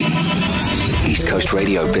East Coast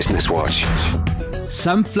Radio Business Watch.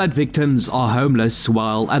 Some flood victims are homeless,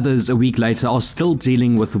 while others a week later are still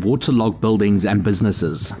dealing with waterlogged buildings and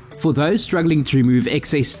businesses. For those struggling to remove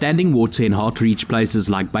excess standing water in hard-to-reach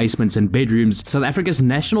places like basements and bedrooms, South Africa's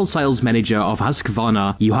national sales manager of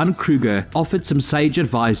Husqvarna, Johan Kruger, offered some sage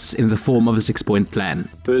advice in the form of a 6-point plan.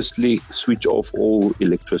 Firstly, switch off all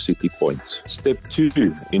electricity points. Step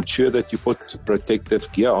 2, ensure that you put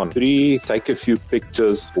protective gear on. 3, take a few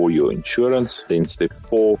pictures for your insurance. Then step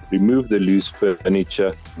 4, remove the loose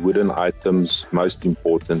furniture, wooden items, most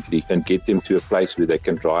importantly, and get them to a place where they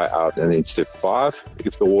can dry out. And then step 5,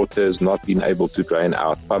 if the water has not been able to drain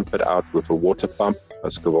out, pump it out with a water pump.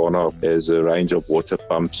 Husqvarna has a range of water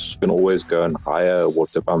pumps. You can always go and hire a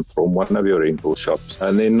water pump from one of your rental shops.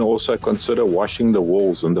 And then also consider washing the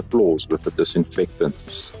walls and the floors with a disinfectant.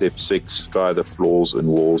 Step 6, dry the floors and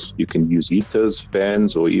walls. You can use heaters,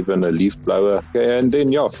 fans, or even a leaf blower. Okay, and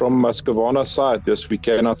then, from Husqvarna's side, we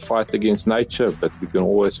cannot fight against nature, but we can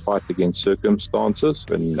always fight against circumstances.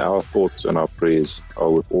 And our thoughts and our prayers are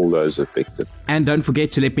with all those affected. And don't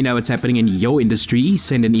forget to let me know what's happening in your industry.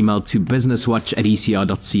 Send an email to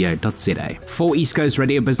businesswatch@ecr.co.za. For East Coast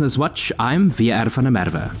Radio Business Watch, I'm VR van der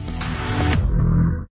Merwe.